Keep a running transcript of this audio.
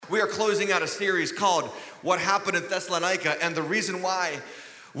we are closing out a series called What Happened in Thessalonica. And the reason why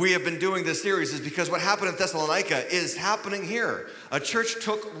we have been doing this series is because what happened in Thessalonica is happening here. A church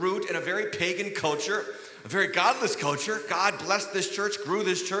took root in a very pagan culture, a very godless culture. God blessed this church, grew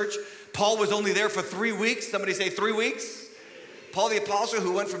this church. Paul was only there for 3 weeks. Somebody say 3 weeks. Paul the apostle,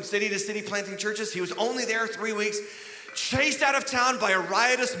 who went from city to city planting churches, he was only there 3 weeks, chased out of town by a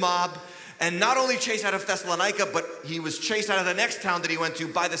riotous mob, and not only chased out of Thessalonica, but he was chased out of the next town that he went to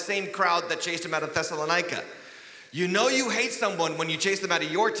by the same crowd that chased him out of Thessalonica. You know you hate someone when you chase them out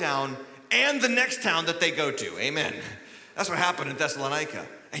of your town and the next town that they go to. Amen. That's what happened in Thessalonica.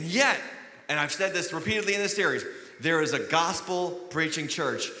 And yet, and I've said this repeatedly in this series, there is a gospel preaching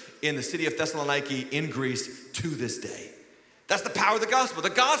church in the city of Thessaloniki in Greece to this day. That's the power of the gospel.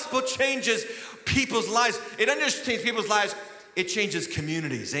 The gospel changes people's lives. It doesn't just change people's lives, it changes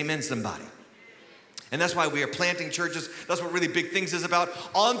communities. Amen, somebody. And that's why we are planting churches. That's what Really Big Things is about.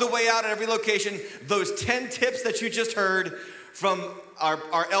 On the way out at every location, those 10 tips that you just heard from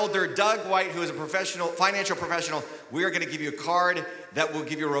our elder, Doug White, who is a financial professional, we are going to give you a card that will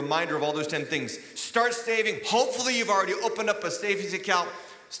give you a reminder of all those 10 things. Start saving. Hopefully you've already opened up a savings account,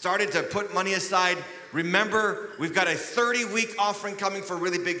 started to put money aside. Remember, we've got a 30-week offering coming for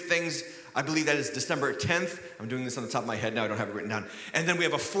Really Big Things. I believe that is December 10th. I'm doing this on the top of my head now. I don't have it written down. And then we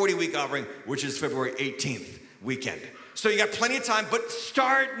have a 40-week offering, which is February 18th weekend. So you got plenty of time, but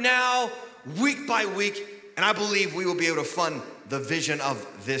start now, week by week, and I believe we will be able to fund the vision of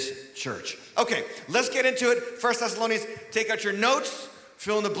this church. Okay, let's get into it. 1 Thessalonians, take out your notes,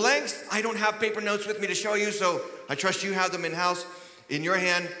 fill in the blanks. I don't have paper notes with me to show you, so I trust you have them in-house, in your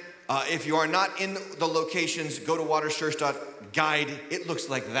hand. If you are not in the locations, go to waterschurch.guide. It looks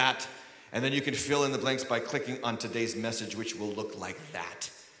like that. And then you can fill in the blanks by clicking on today's message, which will look like that.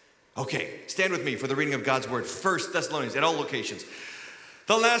 Okay, stand with me for the reading of God's word. 1 Thessalonians, at all locations.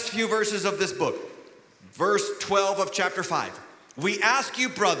 The last few verses of this book. Verse 12 of chapter 5. We ask you,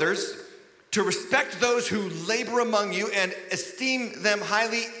 brothers, to respect those who labor among you and esteem them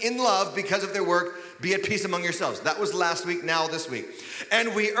highly in love because of their work. Be at peace among yourselves. That was last week, now this week.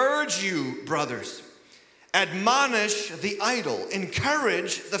 And we urge you, brothers, admonish the idle,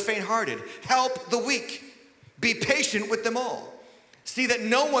 encourage the faint-hearted, help the weak, be patient with them all. See that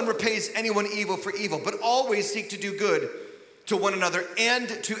no one repays anyone evil for evil, but always seek to do good to one another and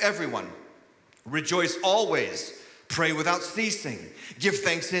to everyone. Rejoice always, pray without ceasing, give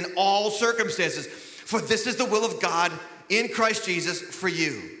thanks in all circumstances, for this is the will of God in Christ Jesus for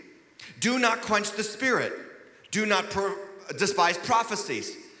you. Do not quench the spirit, do not despise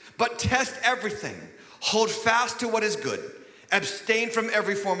prophecies, but test everything. Hold fast to what is good. Abstain from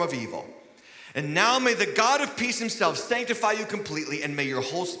every form of evil. And now may the God of peace himself sanctify you completely, and may your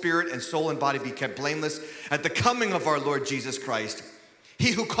whole spirit and soul and body be kept blameless at the coming of our Lord Jesus Christ. He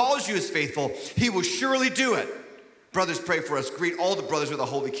who calls you is faithful. He will surely do it. Brothers, pray for us. Greet all the brothers with a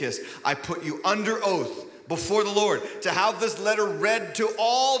holy kiss. I put you under oath before the Lord to have this letter read to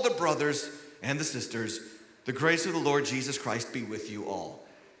all the brothers and the sisters. The grace of the Lord Jesus Christ be with you all.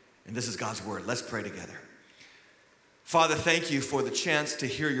 And this is God's word. Let's pray together. Father, thank you for the chance to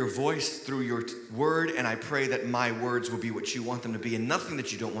hear your voice through your word, and I pray that my words will be what you want them to be and nothing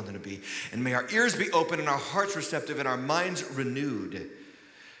that you don't want them to be. And may our ears be open and our hearts receptive and our minds renewed.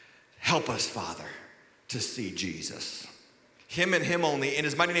 Help us, Father, to see Jesus. Him and him only. In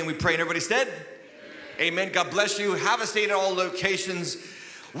his mighty name we pray, and everybody said, Amen. God bless you. Have a seat at all locations.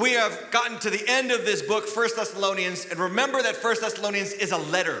 We have gotten to the end of this book, 1 Thessalonians, and remember that 1 Thessalonians is a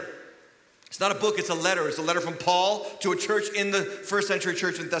letter. It's not a book, it's a letter. It's a letter from Paul to a church in the first century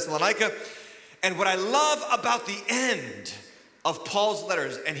church in Thessalonica. And what I love about the end of Paul's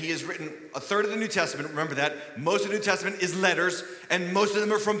letters, and he has written a third of the New Testament, remember that. Most of the New Testament is letters, and most of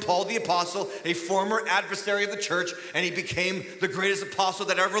them are from Paul the apostle, a former adversary of the church, and he became the greatest apostle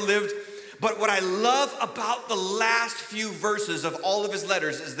that ever lived. But what I love about the last few verses of all of his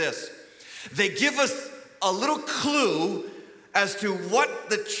letters is this. They give us a little clue as to what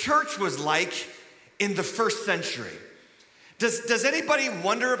the church was like in the first century. Does anybody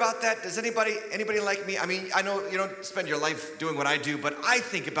wonder about that? Does anybody like me? I mean, I know you don't spend your life doing what I do, but I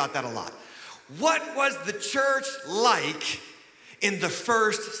think about that a lot. What was the church like in the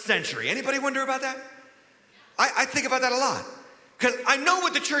first century? Anybody wonder about that? I think about that a lot. Because I know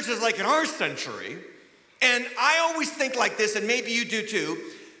what the church is like in our century, and I always think like this, and maybe you do too,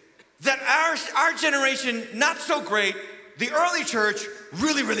 that our generation, not so great, the early church,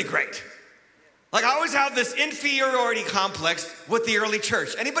 really, really great. Like I always have this inferiority complex with the early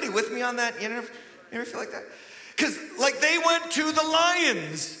church. Anybody with me on that? You ever feel like that? Because like they went to the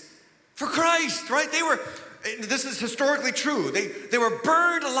lions for Christ, right? This is historically true. They were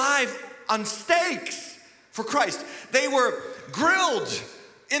burned alive on stakes for Christ. They were grilled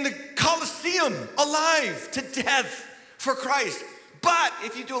in the Colosseum alive to death for Christ. But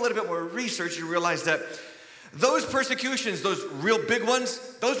if you do a little bit more research, you realize that those persecutions, those real big ones,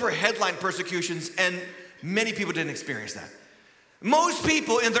 those were headline persecutions, and many people didn't experience that. Most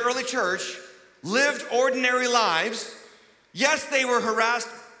people in the early church lived ordinary lives. Yes, they were harassed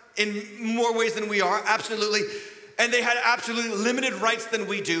in more ways than we are, absolutely. And they had absolutely limited rights than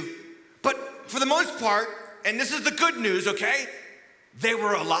we do. But for the most part, and this is the good news, okay? They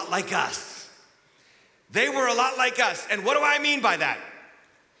were a lot like us. They were a lot like us. And what do I mean by that?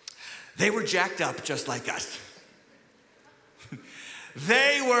 They were jacked up just like us.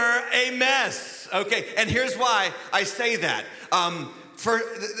 They were a mess, okay? And here's why I say that.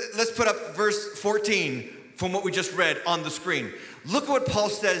 Let's put up verse 14 from what we just read on the screen. Look at what Paul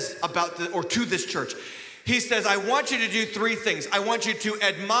says to this church. He says, I want you to do three things. I want you to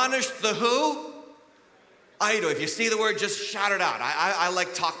admonish the who? Idol. If you see the word, just shout it out. I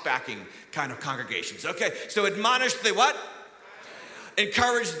like talk backing kind of congregations. Okay, so admonish the what?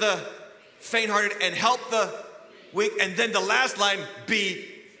 Encourage the faint-hearted and help the weak. And then the last line, be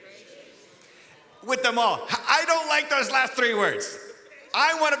with them all. I don't like those last three words.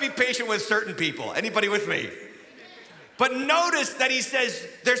 I want to be patient with certain people. Anybody with me? But notice that he says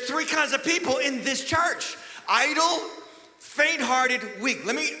there's three kinds of people in this church. Idle, faint-hearted, weak.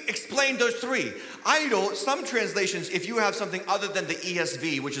 Let me explain those three. Idle, some translations, if you have something other than the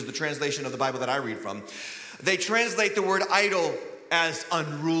ESV, which is the translation of the Bible that I read from, they translate the word idle as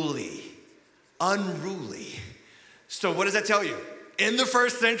unruly. Unruly. So what does that tell you? In the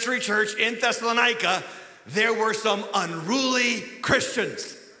first century church in Thessalonica, there were some unruly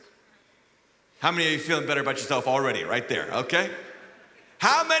Christians. How many of you feeling better about yourself already? Right there, okay?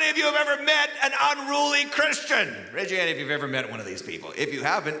 How many of you have ever met an unruly Christian? Raise your hand if you've ever met one of these people. If you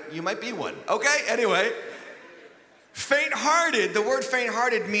haven't, you might be one. Okay, anyway. Faint-hearted, the word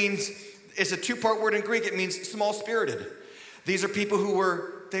faint-hearted means, it's a two-part word in Greek. It means small-spirited. These are people who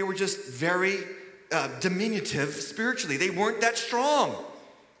were just very diminutive spiritually. They weren't that strong.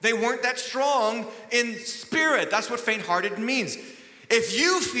 They weren't that strong in spirit. That's what faint-hearted means. If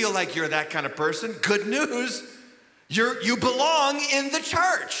you feel like you're that kind of person, good news. You belong in the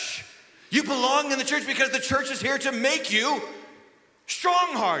church. You belong in the church because the church is here to make you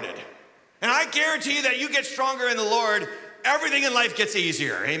strong-hearted. And I guarantee you that you get stronger in the Lord, everything in life gets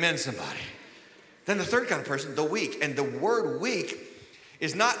easier. Amen, somebody. Then the third kind of person, the weak. And the word weak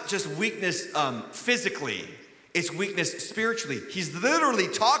is not just weakness physically. It's weakness spiritually. He's literally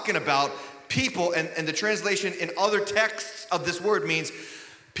talking about people, and the translation in other texts of this word means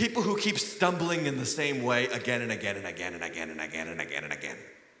people who keep stumbling in the same way again and again and again and again and again and again and again.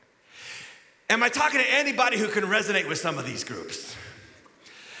 Am I talking to anybody who can resonate with some of these groups?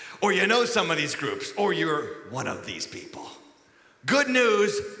 Or you know some of these groups, or you're one of these people. Good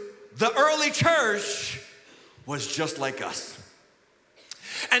news, the early church was just like us.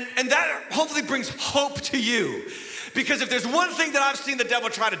 And that hopefully brings hope to you. Because if there's one thing that I've seen the devil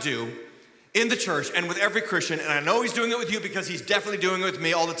try to do in the church and with every Christian, and I know he's doing it with you because he's definitely doing it with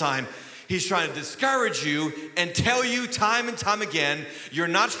me all the time, he's trying to discourage you and tell you time and time again, you're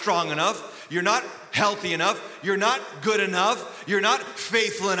not strong enough, you're not healthy enough, you're not good enough, you're not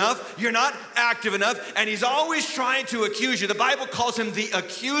faithful enough, you're not active enough, and he's always trying to accuse you. The Bible calls him the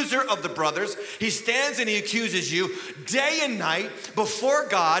accuser of the brothers. He stands and he accuses you day and night before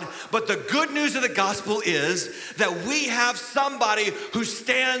God, but the good news of the gospel is that we have somebody who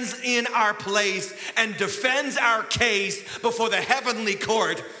stands in our place and defends our case before the heavenly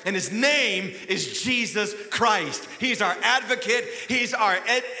court, and his name is Jesus Christ. He's our advocate, he's our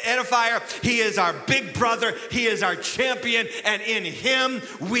edifier, he is our big brother, he is our champion, and in him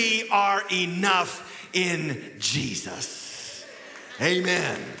we are enough in Jesus.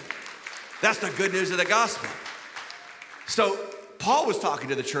 Amen. That's the good news of the gospel. So Paul was talking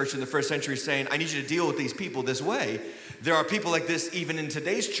to the church in the first century saying, I need you to deal with these people this way. There are people like this even in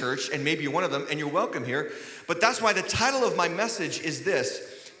today's church, and maybe you're one of them, and you're welcome here. But that's why the title of my message is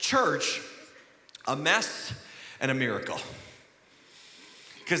this: Church, a Mess and a Miracle.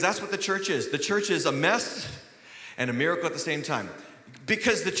 Because that's what the church is. The church is a mess and a miracle at the same time.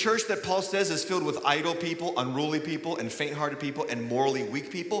 Because the church that Paul says is filled with idle people, unruly people, and faint-hearted people, and morally weak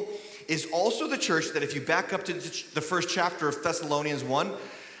people, is also the church that if you back up to the first chapter of Thessalonians 1,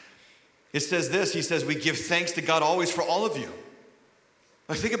 it says this, he says, we give thanks to God always for all of you.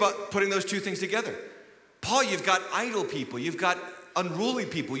 Like, think about putting those two things together. Paul, you've got idle people, you've got unruly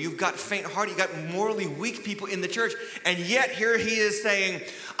people, you've got faint-hearted, you've got morally weak people in the church, and yet here he is saying,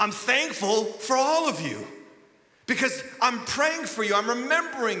 I'm thankful for all of you. because I'm praying for you. I'm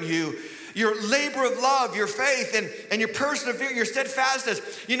remembering you, your labor of love, your faith, and your perseverance, your steadfastness.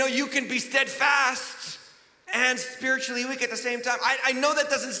 You know, you can be steadfast and spiritually weak at the same time. I know that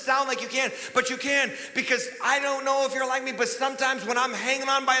doesn't sound like you can, but you can, because I don't know if you're like me, but sometimes when I'm hanging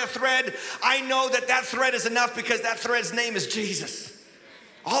on by a thread, I know that that thread is enough because that thread's name is Jesus.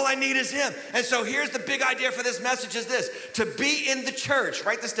 All I need is him. And so here's the big idea for this message is this: to be in the church,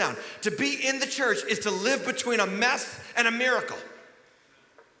 write this down, to be in the church is to live between a mess and a miracle.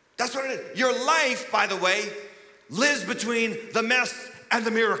 That's what it is. Your life, by the way, lives between the mess and the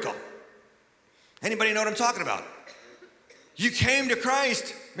miracle. Anybody know what I'm talking about? You came to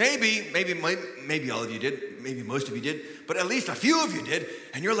Christ, maybe all of you did, maybe most of you did, but at least a few of you did,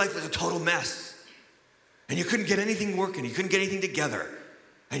 and your life was a total mess. And you couldn't get anything working, you couldn't get anything together.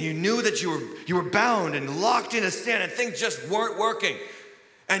 And you knew that you were bound and locked in a sin and things just weren't working.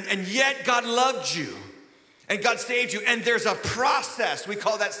 And yet God loved you. And God saved you, and there's a process, we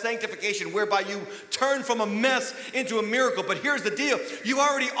call that sanctification, whereby you turn from a mess into a miracle. But here's the deal: you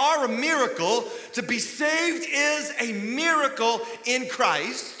already are a miracle. To be saved is a miracle in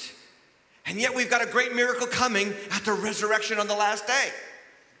Christ, and yet we've got a great miracle coming at the resurrection on the last day.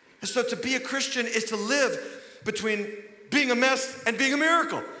 And so to be a Christian is to live between being a mess and being a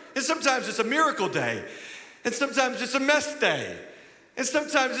miracle. And sometimes it's a miracle day, and sometimes it's a mess day, and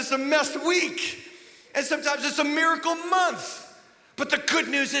sometimes it's a mess week, and sometimes it's a miracle month. But the good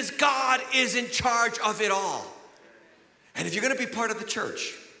news is God is in charge of it all. And if you're gonna be part of the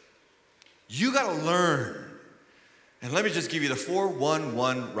church, you gotta learn. And let me just give you the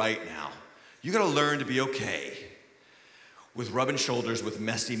 4-1-1 right now. You gotta learn to be okay with rubbing shoulders with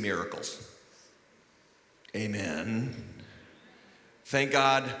messy miracles. Amen. Thank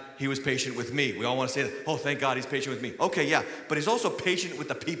God he was patient with me. We all wanna say that, oh, thank God he's patient with me. Okay, yeah, but he's also patient with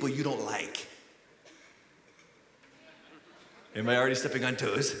the people you don't like. Am I already stepping on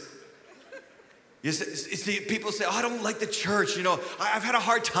toes? You see, people say, oh, I don't like the church. You know, I've had a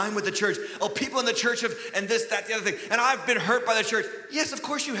hard time with the church. Oh, people in the church have, and this, that, the other thing. And I've been hurt by the church. Yes, of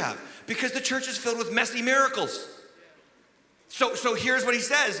course you have. Because the church is filled with messy miracles. So here's what he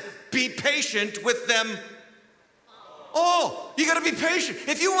says. Be patient with them. Oh, you gotta be patient.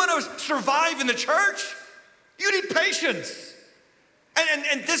 If you want to survive in the church, you need patience.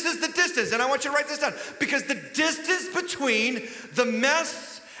 And this is the distance, and I want you to write this down, because the distance between the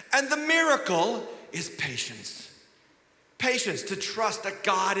mess and the miracle is patience. Patience, to trust that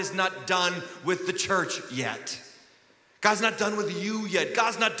God is not done with the church yet. God's not done with you yet.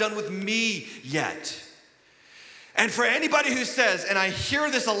 God's not done with me yet. And for anybody who says, and I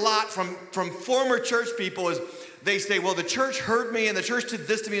hear this a lot from former church people, is they say, well, the church hurt me and the church did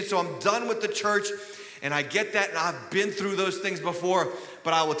this to me, and so I'm done with the church. And I get that, and I've been through those things before,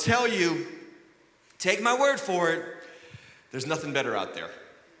 but I will tell you, take my word for it, there's nothing better out there.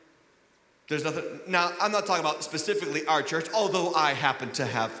 There's nothing. Now, I'm not talking about specifically our church, although I happen to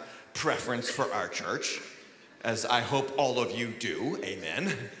have preference for our church, as I hope all of you do,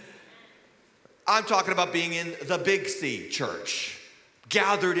 amen. I'm talking about being in the Big C church,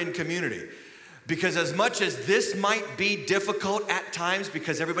 gathered in community. Because as much as this might be difficult at times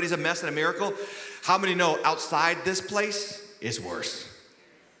because everybody's a mess and a miracle, how many know outside this place is worse?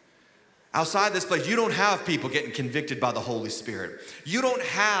 Outside this place, you don't have people getting convicted by the Holy Spirit. You don't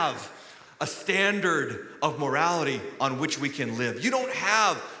have a standard of morality on which we can live. You don't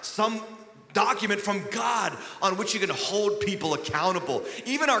have some document from God on which you can hold people accountable.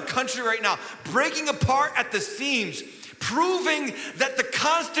 Even our country right now, breaking apart at the seams, proving that the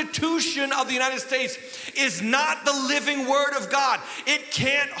Constitution of the United States is not the living word of God. It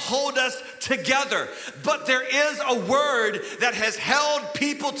can't hold us together. But there is a word that has held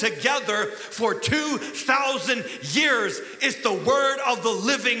people together for 2,000 years. It's the word of the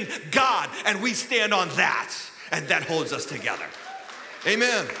living God. And we stand on that. And that holds us together.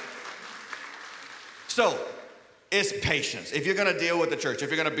 Amen. So, it's patience. If you're gonna deal with the church, if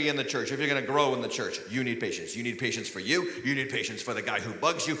you're gonna be in the church, if you're gonna grow in the church, you need patience. You need patience for you need patience for the guy who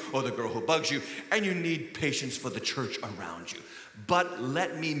bugs you or the girl who bugs you, and you need patience for the church around you. But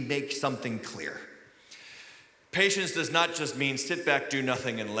let me make something clear. Patience does not just mean sit back, do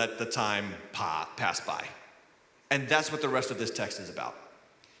nothing, and let the time pass by. And that's what the rest of this text is about.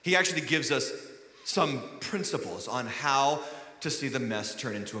 He actually gives us some principles on how to see the mess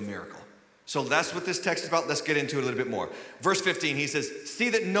turn into a miracle. So that's what this text is about. Let's get into it a little bit more. Verse 15, he says, see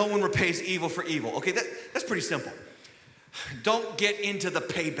that no one repays evil for evil. Okay, that's pretty simple. Don't get into the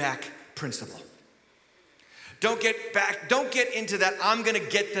payback principle. Don't get into that I'm gonna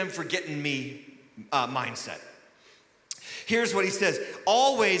get them for getting me mindset. Here's what he says.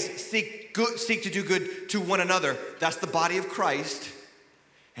 Always seek to do good to one another. That's the body of Christ,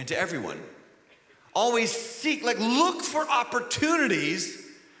 and to everyone. Always seek, look for opportunities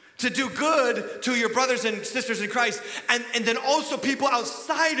to do good to your brothers and sisters in Christ, and then also people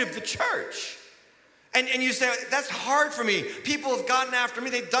outside of the church. And you say, that's hard for me. People have gotten after me,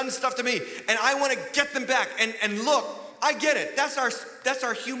 they've done stuff to me, and I want to get them back. And look, I get it. That's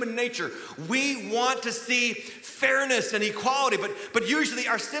our human nature. We want to see fairness and equality, but usually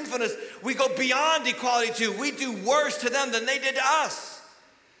our sinfulness, we go beyond equality too. We do worse to them than they did to us.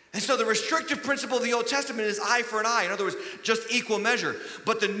 And so the restrictive principle of the Old Testament is eye for an eye. In other words, just equal measure.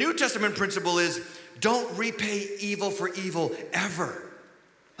 But the New Testament principle is don't repay evil for evil ever.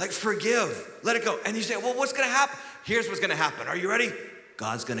 Forgive, let it go. And you say, well, what's gonna happen? Here's what's gonna happen. Are you ready?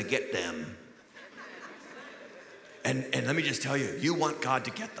 God's gonna get them. And let me just tell you, you want God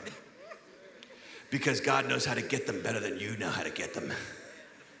to get them. Because God knows how to get them better than you know how to get them.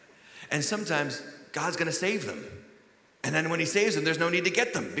 And sometimes God's gonna save them. And then when he saves them, there's no need to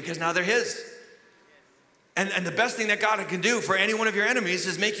get them because now they're his. And the best thing that God can do for any one of your enemies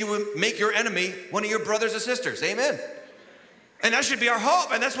is make your enemy one of your brothers or sisters. Amen. And that should be our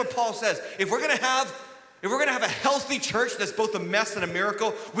hope. And that's what Paul says. If we're gonna have a healthy church that's both a mess and a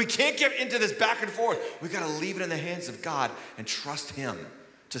miracle, we can't get into this back and forth. We gotta leave it in the hands of God and trust him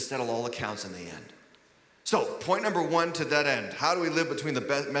to settle all accounts in the end. So, point number one to that end. How do we live between the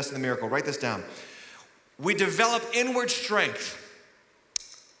mess and the miracle? Write this down. We develop inward strength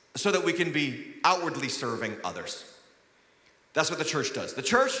so that we can be outwardly serving others. That's what the church does. The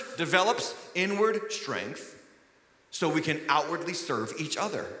church develops inward strength so we can outwardly serve each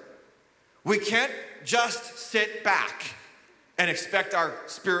other. We can't just sit back and expect our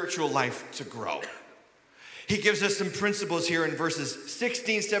spiritual life to grow. He gives us some principles here in verses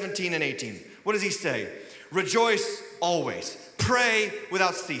 16, 17, and 18. What does he say? Rejoice always. Pray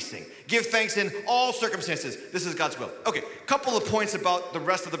without ceasing. Give thanks in all circumstances. This is God's will. Okay, couple of points about the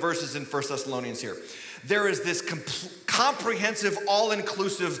rest of the verses in 1 Thessalonians here. There is this comprehensive,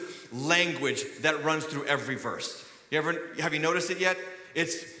 all-inclusive language that runs through every verse. Have you noticed it yet?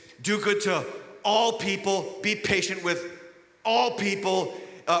 It's do good to all people, be patient with all people,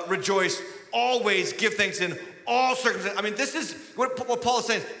 rejoice always, give thanks in all circumstances. I mean, this is what Paul is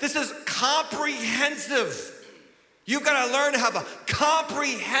saying. This is comprehensive. You've got to learn to have a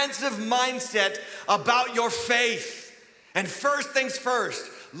comprehensive mindset about your faith. And first things first,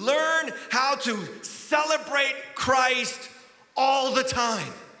 learn how to celebrate Christ all the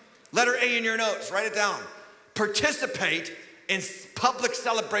time. Letter A in your notes, write it down. Participate in public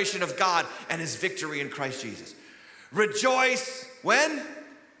celebration of God and his victory in Christ Jesus. Rejoice when?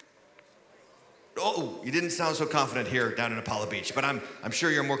 Oh, you didn't sound so confident here down in Apollo Beach, but I'm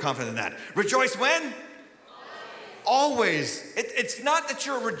sure you're more confident than that. Rejoice when? Always. It's not that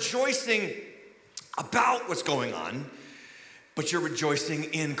you're rejoicing about what's going on, but you're rejoicing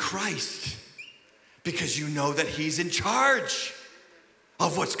in Christ because you know that he's in charge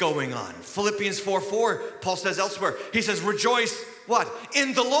of what's going on. Philippians 4:4, Paul says elsewhere, he says, rejoice, what?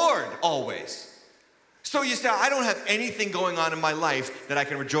 In the Lord always. So you say, I don't have anything going on in my life that I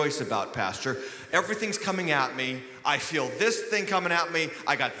can rejoice about, Pastor. Everything's coming at me. I feel this thing coming at me.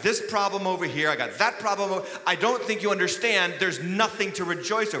 I got this problem over here. I got that problem over. I don't think you understand. There's nothing to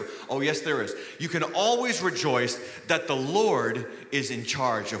rejoice over. Oh, yes, there is. You can always rejoice that the Lord is in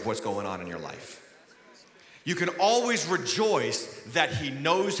charge of what's going on in your life. You can always rejoice that he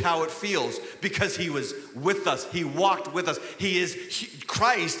knows how it feels because he was with us. He walked with us.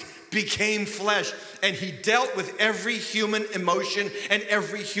 Christ became flesh, and he dealt with every human emotion and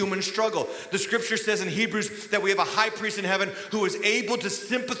every human struggle. The scripture says in Hebrews that we have a high priest in heaven who is able to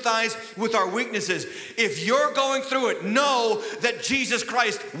sympathize with our weaknesses. If you're going through it, know that Jesus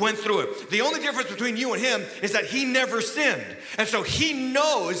Christ went through it. The only difference between you and him is that he never sinned. And so he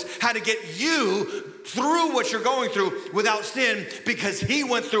knows how to get you through what you're going through without sin because he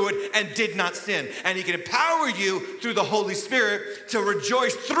went through it and did not sin. And he can empower you through the Holy Spirit to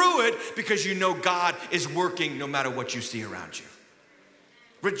rejoice through it because you know God is working no matter what you see around you.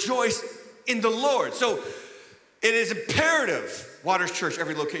 Rejoice in the Lord. So it is imperative, Waters Church,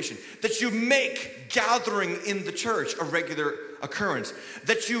 every location, that you make gathering in the church a regular occurrence,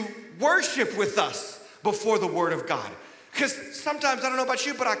 that you worship with us before the Word of God. Because sometimes, I don't know about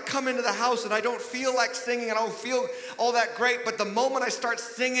you, but I come into the house and I don't feel like singing and I don't feel all that great. But the moment I start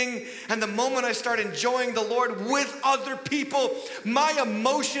singing and the moment I start enjoying the Lord with other people, my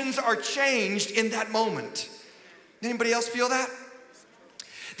emotions are changed in that moment. Anybody else feel that?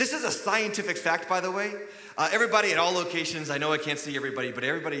 This is a scientific fact, by the way. Everybody at all locations, I know I can't see everybody, but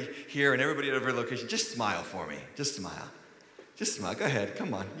everybody here and everybody at every location, just smile for me. Just smile. Just smile. Go ahead.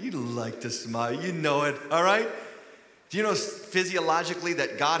 Come on. You like to smile. You know it. All right? Do you know physiologically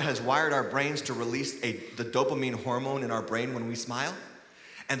that God has wired our brains to release the dopamine hormone in our brain when we smile?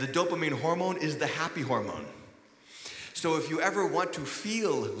 And the dopamine hormone is the happy hormone. So if you ever want to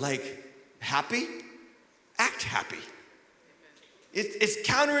feel like happy, act happy. It's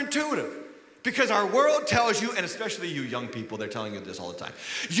counterintuitive because our world tells you, and especially you young people, they're telling you this all the time.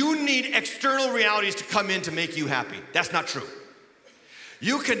 You need external realities to come in to make you happy. That's not true.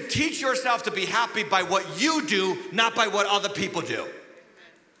 You can teach yourself to be happy by what you do, not by what other people do.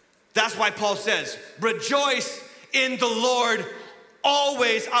 That's why Paul says, rejoice in the Lord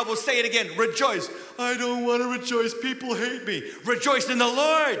always. I will say it again, rejoice. I don't want to rejoice. People hate me. Rejoice in the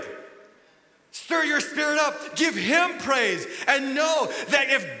Lord. Stir your spirit up. Give him praise. And know that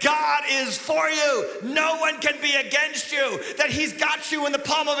if God is for you, no one can be against you. That he's got you in the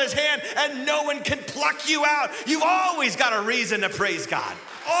palm of his hand and no one can pluck you out. You've always got a reason to praise God.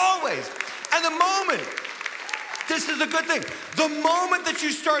 Always. And the moment, this is the good thing, the moment that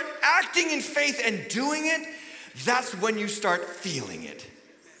you start acting in faith and doing it, that's when you start feeling it.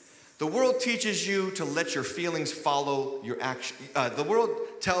 The world teaches you to let your feelings follow your action. The world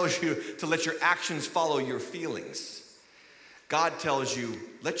tells you to let your actions follow your feelings. God tells you,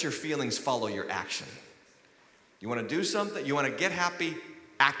 let your feelings follow your action. You want to do something? You want to get happy?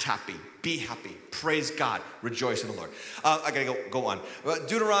 Act happy. Be happy. Praise God. Rejoice in the Lord. I got to go on.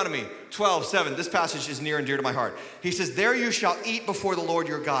 Deuteronomy 12:7. This passage is near and dear to my heart. He says, there you shall eat before the Lord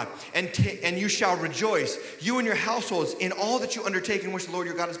your God, and you shall rejoice, you and your households, in all that you undertake in which the Lord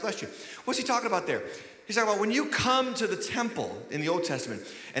your God has blessed you. What's he talking about there? He's talking about when you come to the temple in the Old Testament,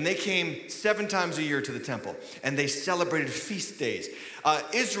 and they came 7 times a year to the temple, and they celebrated feast days.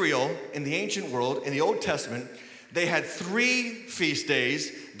 Israel, in the ancient world, in the Old Testament, they had 3 feast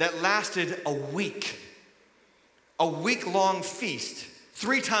days that lasted a week. A week-long feast,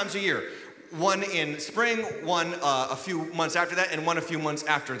 3 times a year. One in spring, one a few months after that, and one a few months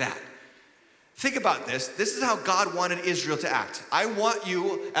after that. Think about this. This is how God wanted Israel to act. I want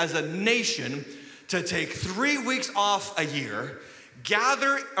you as a nation to take 3 weeks off a year,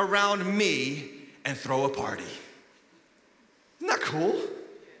 gather around me, and throw a party. Isn't that cool?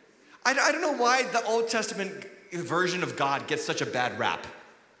 I don't know why the Old Testament version of God gets such a bad rap.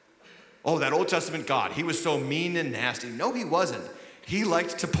 Oh, that Old Testament God, he was so mean and nasty. No, he wasn't. He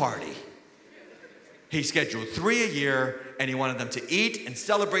liked to party. He scheduled 3 a year, and he wanted them to eat and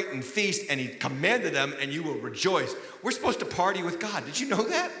celebrate and feast, and he commanded them, and you will rejoice. We're supposed to party with God. Did you know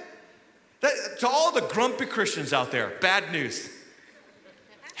that? To all the grumpy Christians out there, bad news.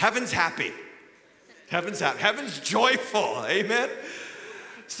 Heaven's happy. Heaven's happy. Heaven's joyful. Amen?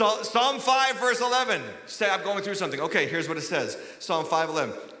 So, Psalm 5, verse 11. Say, I'm going through something. Okay, here's what it says. Psalm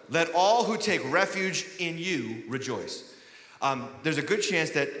 5:11. Let all who take refuge in you rejoice. There's a good chance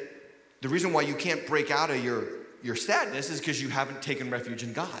that the reason why you can't break out of your sadness is because you haven't taken refuge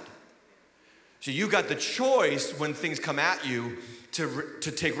in God. So you got the choice when things come at you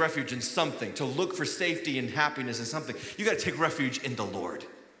to take refuge in something, to look for safety and happiness in something. You got to take refuge in the Lord.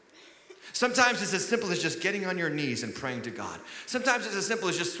 Sometimes it's as simple as just getting on your knees and praying to God. Sometimes it's as simple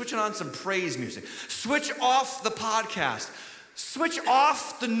as just switching on some praise music. Switch off the podcast. Switch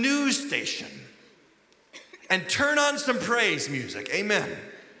off the news station and turn on some praise music. Amen.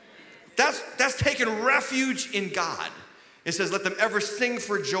 That's taking refuge in God. It says, let them ever sing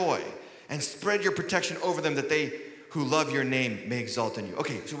for joy and spread your protection over them, that they who love your name may exalt in you.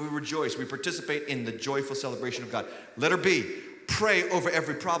 Okay, so we rejoice. We participate in the joyful celebration of God. Letter B, pray over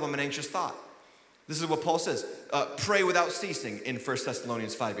every problem and anxious thought. This is what Paul says. Pray without ceasing in 1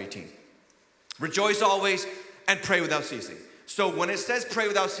 Thessalonians 5:18. Rejoice always and pray without ceasing. So when it says pray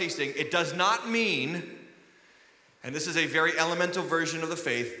without ceasing, it does not mean, and this is a very elemental version of the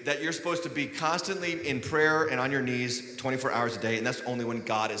faith, that you're supposed to be constantly in prayer and on your knees 24 hours a day, and that's only when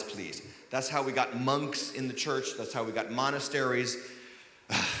God is pleased. That's how we got monks in the church. That's how we got monasteries,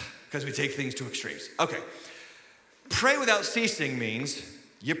 because we take things to extremes. Okay. Pray without ceasing means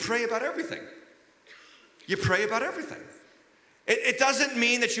you pray about everything. You pray about everything. It doesn't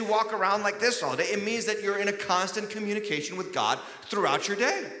mean that you walk around like this all day. It means that you're in a constant communication with God throughout your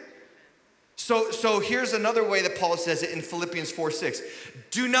day. So here's another way that Paul says it in Philippians 4:6.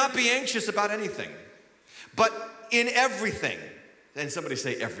 Do not be anxious about anything, but in everything. And somebody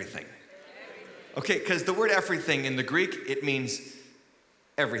say everything. Okay, because the word everything in the Greek, it means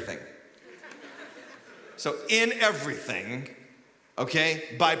everything. So in everything,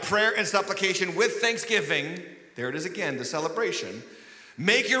 okay, by prayer and supplication with thanksgiving, there it is again, the celebration,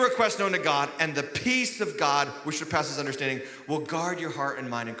 make your request known to God, and the peace of God, which surpasses understanding, will guard your heart and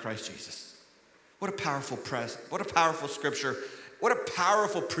mind in Christ Jesus. What a powerful what a powerful scripture. What a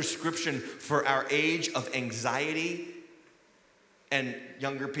powerful prescription for our age of anxiety and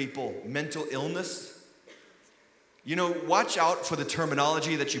younger people, mental illness. You know, watch out for the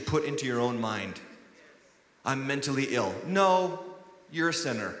terminology that you put into your own mind. I'm mentally ill. No, you're a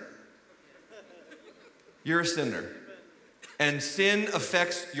sinner. You're a sinner. And sin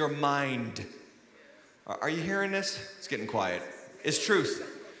affects your mind. Are you hearing this? It's getting quiet. It's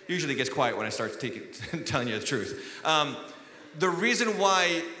truth. Usually it gets quiet when I start telling you the truth. The reason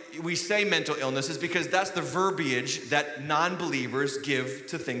why we say mental illness is because that's the verbiage that non-believers give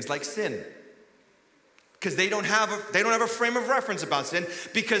to things like sin. Because they don't have a frame of reference about sin,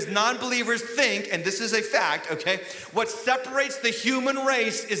 because non-believers think, and this is a fact, okay, what separates the human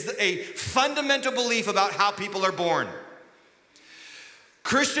race is a fundamental belief about how people are born.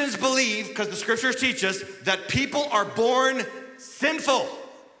 Christians believe, because the scriptures teach us, that people are born sinful,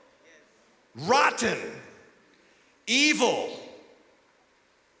 rotten, evil.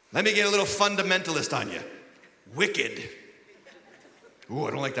 Let me get a little fundamentalist on you. Wicked. Ooh,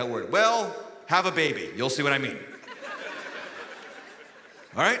 I don't like that word. Well, have a baby. You'll see what I mean.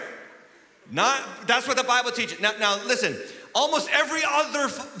 All right? That's what the Bible teaches. Now listen, almost every other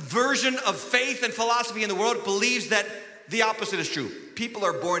version of faith and philosophy in the world believes that the opposite is true. People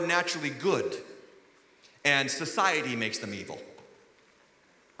are born naturally good, and society makes them evil.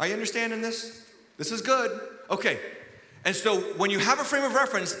 Are you understanding this? This is good. Okay. And so when you have a frame of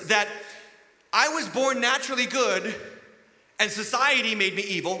reference that I was born naturally good and society made me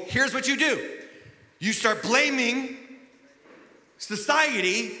evil, here's what you do. You start blaming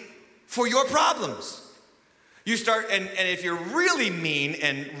society for your problems. You start, and if you're really mean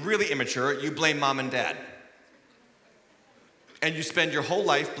and really immature, you blame mom and dad. And you spend your whole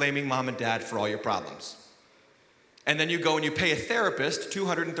life blaming mom and dad for all your problems. And then you go and you pay a therapist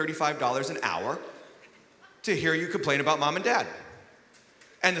 $235 an hour to hear you complain about mom and dad.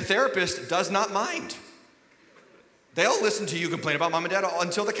 And the therapist does not mind. They'll listen to you complain about mom and dad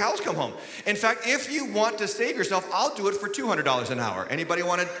until the cows come home. In fact, if you want to save yourself, I'll do it for $200 an hour. Anybody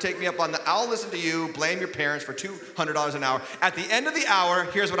want to take me up on that? I'll listen to you, blame your parents for $200 an hour. At the end of the hour,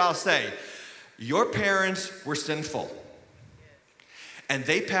 here's what I'll say. Your parents were sinful, and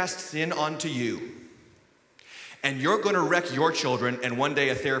they passed sin on to you. And you're going to wreck your children, and one day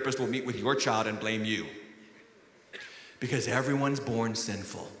a therapist will meet with your child and blame you. Because everyone's born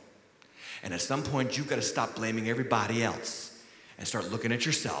sinful. And at some point, you've got to stop blaming everybody else and start looking at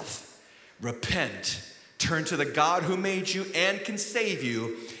yourself. Repent. Turn to the God who made you and can save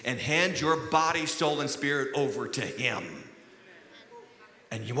you, and hand your body, soul, and spirit over to Him.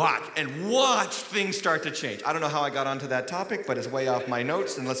 And you watch things start to change. I don't know how I got onto that topic, but it's way off my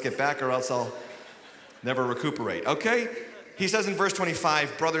notes, and let's get back or else I'll never recuperate, okay? He says in verse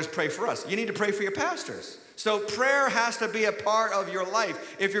 25, brothers, pray for us. You need to pray for your pastors. So prayer has to be a part of your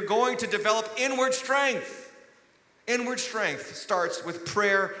life. If you're going to develop inward strength starts with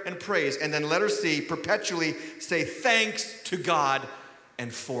prayer and praise. And then letter C, perpetually say thanks to God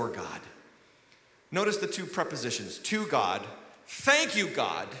and for God. Notice the two prepositions, to God, thank you,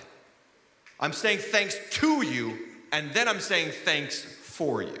 God. I'm saying thanks to you, and then I'm saying thanks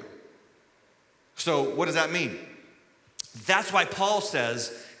for you. So what does that mean? That's why Paul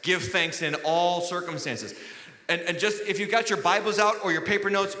says, give thanks in all circumstances. And just, if you've got your Bibles out or your paper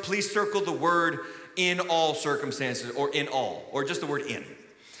notes, please circle the word in all circumstances, or in all, or just the word in.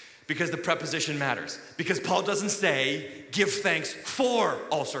 Because the preposition matters. Because Paul doesn't say, give thanks for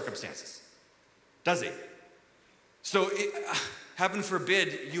all circumstances. Does he? So, heaven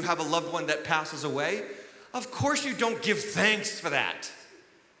forbid you have a loved one that passes away. Of course you don't give thanks for that.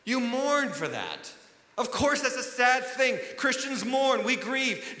 You mourn for that. Of course, that's a sad thing. Christians mourn, we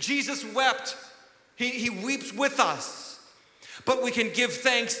grieve. Jesus wept. He weeps with us. But we can give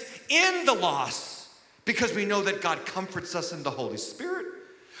thanks in the loss because we know that God comforts us in the Holy Spirit.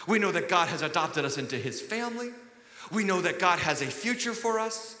 We know that God has adopted us into His family. We know that God has a future for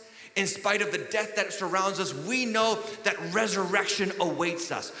us. In spite of the death that surrounds us, we know that resurrection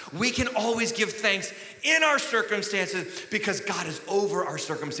awaits us. We can always give thanks in our circumstances because God is over our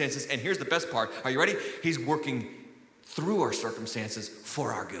circumstances. And here's the best part. Are you ready? He's working through our circumstances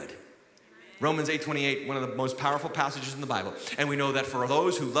for our good. Romans 8:28, one of the most powerful passages in the Bible. And we know that for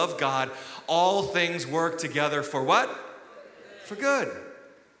those who love God, all things work together for what? For good.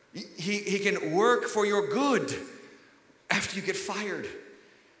 He can work for your good after you get fired.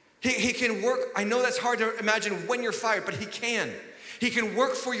 He can work, I know that's hard to imagine when you're fired, but He can. He can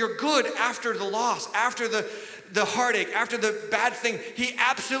work for your good after the loss, after the heartache, after the bad thing, he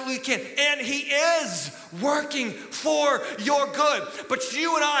absolutely can. And he is working for your good. But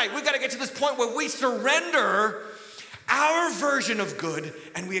you and I, we've got to get to this point where we surrender our version of good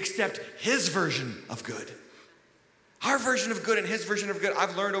and we accept his version of good. Our version of good and his version of good,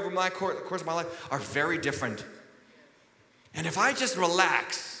 I've learned over the course of my life, are very different. And if I just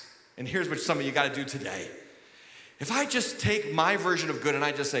relax, and here's what some of you got to do today. If I just take my version of good and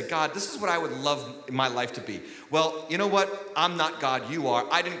I just say, God, this is what I would love my life to be. Well, you know what? I'm not God, you are.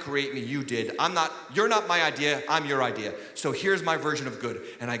 I didn't create me, you did. You're not my idea, I'm your idea. So here's my version of good,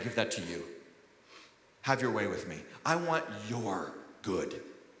 and I give that to you. Have your way with me. I want your good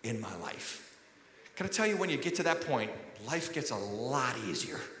in my life. Can I tell you, when you get to that point, life gets a lot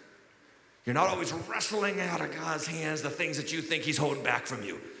easier. You're not always wrestling out of God's hands the things that you think he's holding back from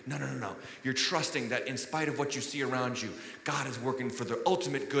you. No. You're trusting that in spite of what you see around you, God is working for the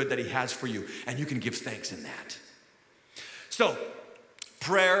ultimate good that he has for you, and you can give thanks in that. So,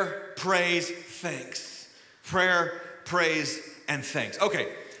 prayer, praise, thanks. Prayer, praise, and thanks. Okay,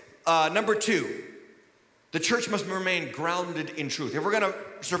 number 2. The church must remain grounded in truth. If we're going to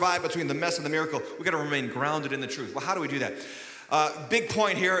survive between the mess and the miracle, we've got to remain grounded in the truth. Well, how do we do that? Big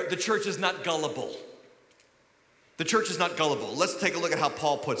point here, the church is not gullible. The church is not gullible. Let's take a look at how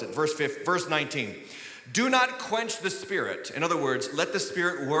Paul puts it. Verse 19. Do not quench the Spirit. In other words, let the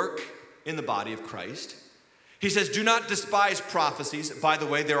Spirit work in the body of Christ. He says, do not despise prophecies. By the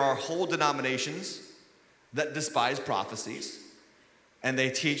way, there are whole denominations that despise prophecies. And they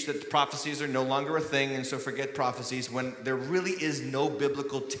teach that prophecies are no longer a thing, and so forget prophecies, when there really is no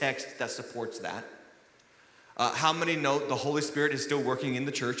biblical text that supports that. How many know the Holy Spirit is still working in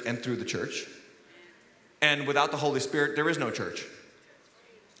the church and through the church? And without the Holy Spirit, there is no church.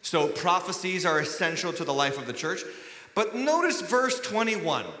 So prophecies are essential to the life of the church. But notice verse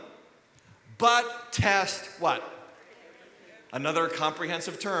 21. But test what? Another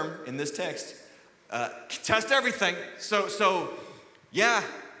comprehensive term in this text. Test everything. So yeah,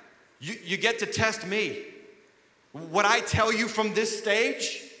 you get to test me. What I tell you from this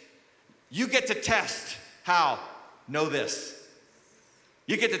stage, you get to test. How? Know this.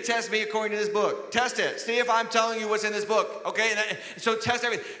 You get to test me according to this book. Test it. See if I'm telling you what's in this book. Okay? So test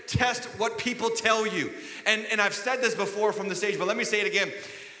everything. Test what people tell you. And I've said this before from the stage, but let me say it again,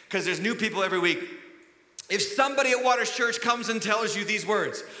 because there's new people every week. If somebody at Waters Church comes and tells you these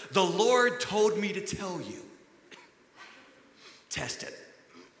words, the Lord told me to tell you, test it.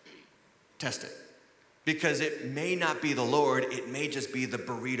 Test it. Because it may not be the Lord, it may just be the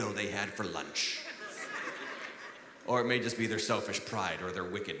burrito they had for lunch. Or it may just be their selfish pride or their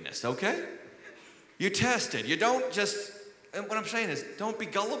wickedness, okay? You test it. You don't just, and what I'm saying is, don't be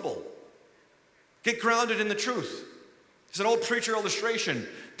gullible. Get grounded in the truth. It's an old preacher illustration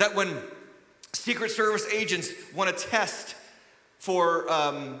that when Secret Service agents want to test for,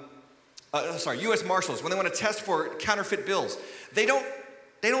 U.S. Marshals, when they want to test for counterfeit bills, they don't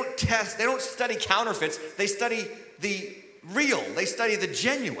study counterfeits, they study the real, they study the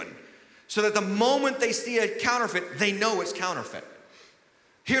genuine, so that the moment they see a counterfeit, they know it's counterfeit.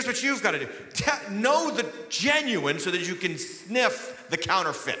 Here's what you've got to do. Know the genuine so that you can sniff the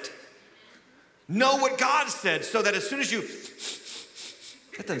counterfeit. Know what God said so that as soon as you,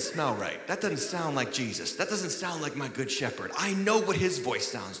 that doesn't smell right. That doesn't sound like Jesus. That doesn't sound like my good shepherd. I know what his voice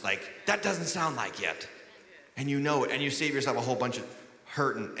sounds like. That doesn't sound like yet. And you know it, and you save yourself a whole bunch of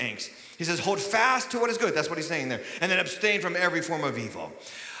hurt and angst. He says, hold fast to what is good. That's what he's saying there. And then abstain from every form of evil.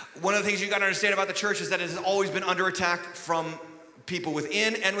 One of the things you got to understand about the church is that it has always been under attack from people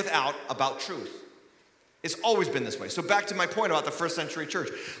within and without about truth. It's always been this way. So back to my point about the first century church.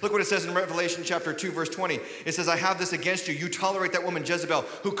 Look what it says in Revelation chapter 2, verse 20. It says, I have this against you. You tolerate that woman Jezebel,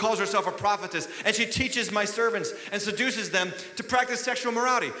 who calls herself a prophetess, and she teaches my servants and seduces them to practice sexual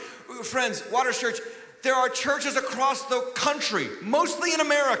immorality. Friends, Waters Church, there are churches across the country, mostly in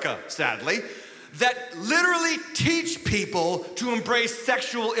America, sadly, that literally teach people to embrace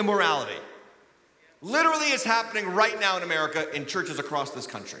sexual immorality. Literally, it's happening right now in America in churches across this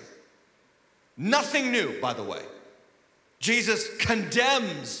country. Nothing new, by the way. Jesus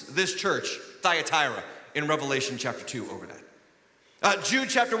condemns this church, Thyatira, in Revelation chapter 2 over that. Jude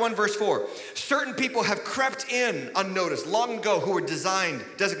chapter 1, verse 4. Certain people have crept in unnoticed long ago who were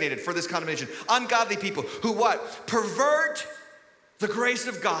designated for this condemnation. Ungodly people who what? Pervert the grace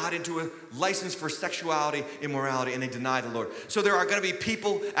of God into a license for sexuality, immorality, and they deny the Lord. So there are going to be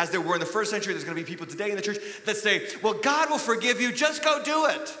people, as there were in the first century, there's going to be people today in the church that say, well, God will forgive you, just go do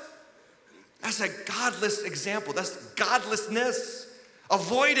it. That's a godless example. That's godlessness.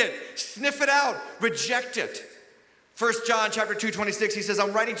 Avoid it. Sniff it out. Reject it. 1 John chapter 2:26, he says,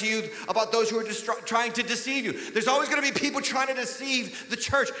 I'm writing to you about those who are trying to deceive you. There's always going to be people trying to deceive the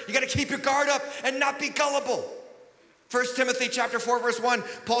church. You got to keep your guard up and not be gullible. 1 Timothy chapter 4, verse 1,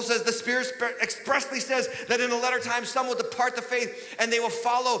 Paul says, the Spirit expressly says that in the latter times some will depart the faith and they will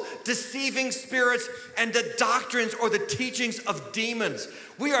follow deceiving spirits and the doctrines or the teachings of demons.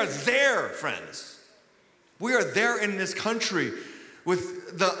 We are there, friends. We are there in this country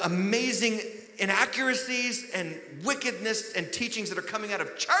with the amazing inaccuracies and wickedness and teachings that are coming out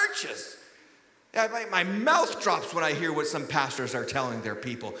of churches. My mouth drops when I hear what some pastors are telling their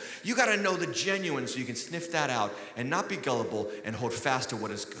people. You got to know the genuine so you can sniff that out and not be gullible and hold fast to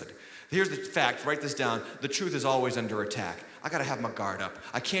what is good. Here's the fact, write this down. The truth is always under attack. I got to have my guard up.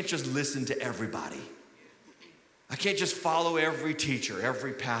 I can't just listen to everybody. I can't just follow every teacher,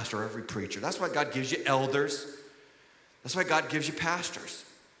 every pastor, every preacher. That's why God gives you elders. That's why God gives you pastors,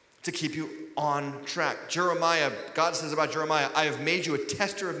 to keep you on track. Jeremiah, God says about Jeremiah, I have made you a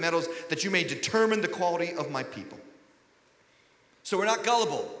tester of metals that you may determine the quality of my people. So we're not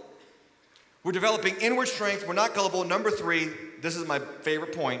gullible. We're developing inward strength. We're not gullible. Number 3, this is my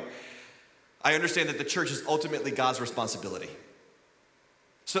favorite point. I understand that the church is ultimately God's responsibility.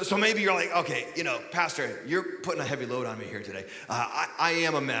 So maybe you're like, okay, Pastor, you're putting a heavy load on me here today. I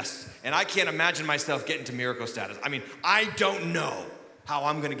am a mess, and I can't imagine myself getting to miracle status. I mean, I don't know how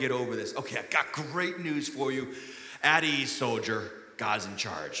I'm going to get over this. Okay, I got great news for you. At ease, soldier. God's in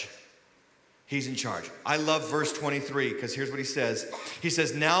charge. He's in charge. I love verse 23 because here's what he says. He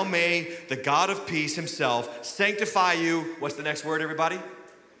says, now may the God of peace himself sanctify you. What's the next word, everybody?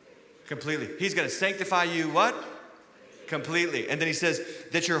 Completely. He's going to sanctify you what? Completely. And then he says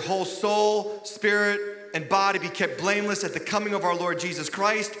that your whole soul, spirit, and body be kept blameless at the coming of our Lord Jesus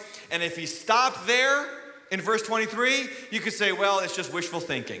Christ. And if he stopped there in verse 23, you could say, well, it's just wishful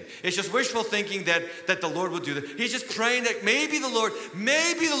thinking. It's just wishful thinking that the Lord will do that. He's just praying that maybe the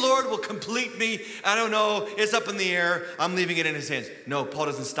Lord will complete me. I don't know. It's up in the air. I'm leaving it in his hands. No, Paul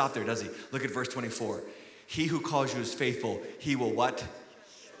doesn't stop there, does he? Look at verse 24. He who calls you is faithful. He will what?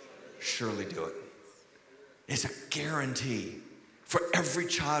 Surely do it. It's a guarantee for every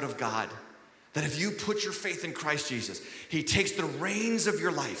child of God that if you put your faith in Christ Jesus, he takes the reins of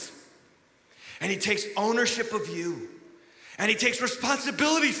your life and he takes ownership of you and he takes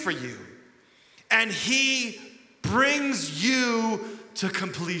responsibility for you and he brings you to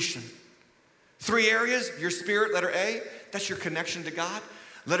completion. 3 areas: your spirit, letter A, that's your connection to God.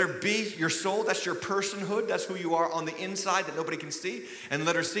 Letter B, your soul, that's your personhood, that's who you are on the inside that nobody can see. And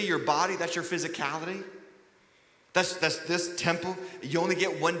letter C, your body, that's your physicality. That's this temple. You only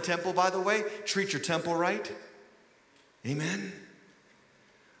get one temple, by the way. Treat your temple right. Amen.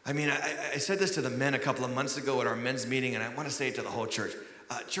 I mean, I said this to the men a couple of months ago at our men's meeting, and I want to say it to the whole church.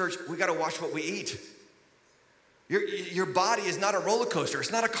 Church, we got to watch what we eat. Your body is not a roller coaster.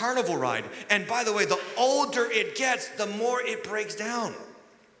 It's not a carnival ride. And by the way, the older it gets, the more it breaks down.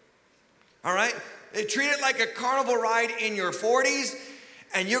 All right? Treat it like a carnival ride in your 40s,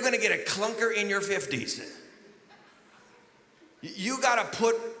 and you're going to get a clunker in your 50s. You gotta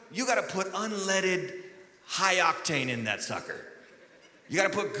put unleaded high octane in that sucker. You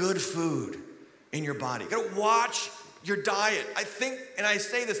gotta put good food in your body. You gotta watch your diet. I think, and I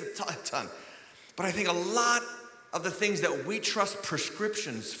say this a ton, but I think a lot of the things that we trust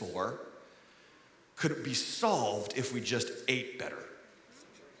prescriptions for could be solved if we just ate better.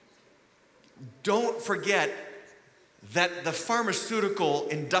 Don't forget that the pharmaceutical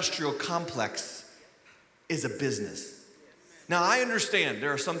industrial complex is a business. Now, I understand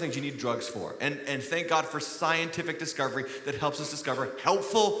there are some things you need drugs for, and thank God for scientific discovery that helps us discover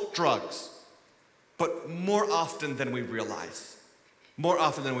helpful drugs. But more often than we realize,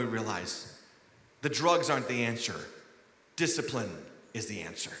 the drugs aren't the answer. Discipline is the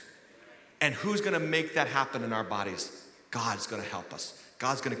answer. And who's going to make that happen in our bodies? God's going to help us.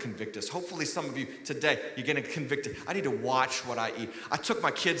 God's going to convict us. Hopefully some of you today, you're getting convicted. I need to watch what I eat. I took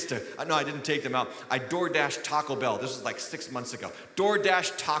my kids no, I didn't take them out. I DoorDashed Taco Bell. This was like 6 months ago.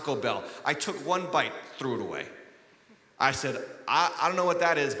 DoorDashed Taco Bell. I took one bite, threw it away. I said, I don't know what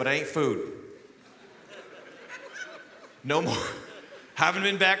that is, but it ain't food. No more. Haven't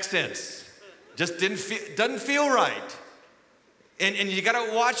been back since. Just doesn't feel right. And you got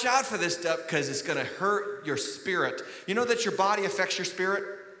to watch out for this stuff because it's going to hurt your spirit. You know that your body affects your spirit?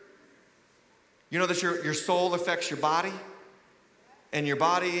 You know that your soul affects your body? And your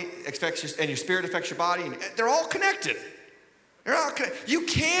body affects your, and your spirit affects your body? And they're all connected. They're all connected. You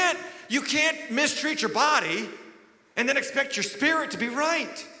can't mistreat your body and then expect your spirit to be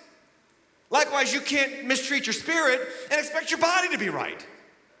right. Likewise, you can't mistreat your spirit and expect your body to be right.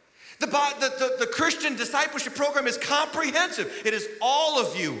 The Christian discipleship program is comprehensive. It is all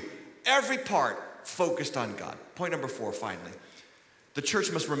of you, every part, focused on God. Point number 4, finally. The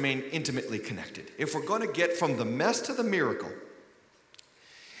church must remain intimately connected. If we're going to get from the mess to the miracle,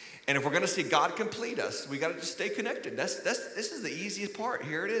 and if we're going to see God complete us, we got to just stay connected. This is the easiest part.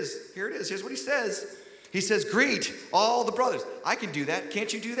 Here it is. Here's what he says. He says, greet all the brothers. I can do that.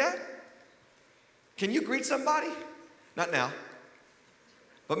 Can't you do that? Can you greet somebody? Not now.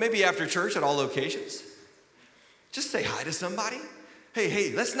 But maybe after church at all locations. Just say hi to somebody.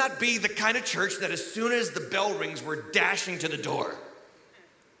 Hey, let's not be the kind of church that as soon as the bell rings, we're dashing to the door.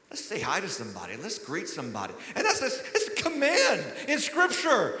 Let's say hi to somebody. Let's greet somebody. And it's a command in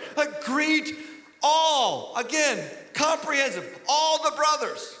Scripture. Like, greet all. Again, comprehensive. All the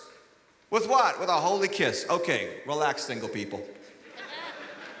brothers. With what? With a holy kiss. Okay, relax, single people.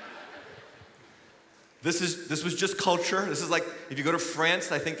 This was just culture. This is like, if you go to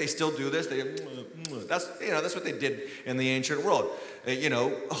France, I think they still do this. That's what they did in the ancient world.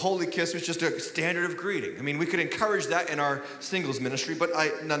 A holy kiss was just a standard of greeting. I mean, we could encourage that in our singles ministry, but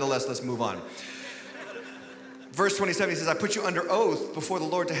nonetheless, let's move on. Verse 27, he says, I put you under oath before the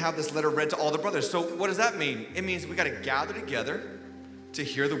Lord to have this letter read to all the brothers. So what does that mean? It means we got to gather together to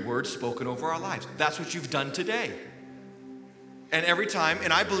hear the word spoken over our lives. That's what you've done today. And every time,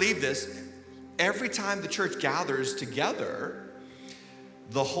 and I believe this, every time the church gathers together,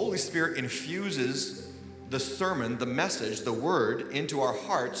 the Holy Spirit infuses the sermon, the message, the word into our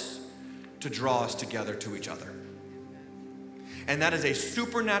hearts to draw us together to each other. And that is a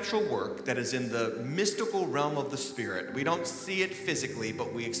supernatural work that is in the mystical realm of the Spirit. We don't see it physically,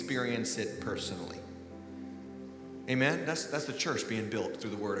 but we experience it personally. Amen? That's the church being built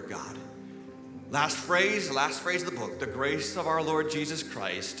through the Word of God. Last phrase of the book. The grace of our Lord Jesus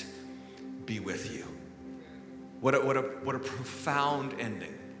Christ be with you. What a profound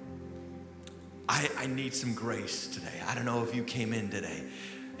ending. I need some grace today. I don't know if you came in today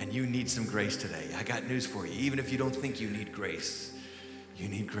and you need some grace today. I got news for you. Even if you don't think you need grace, you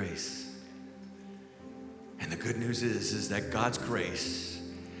need grace. And the good news is that God's grace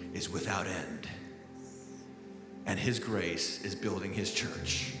is without end. And his grace is building his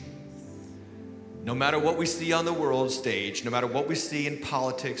church. No matter what we see on the world stage, no matter what we see in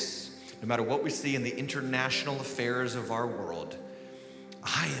politics, no matter what we see in the international affairs of our world,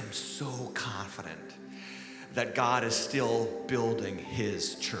 I am so confident that God is still building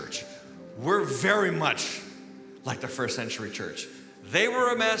his church. We're very much like the first century church. They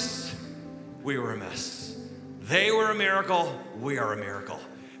were a mess, we were a mess. They were a miracle, we are a miracle.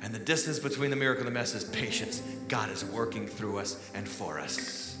 And the distance between the miracle and the mess is patience. God is working through us and for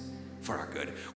us, for our good.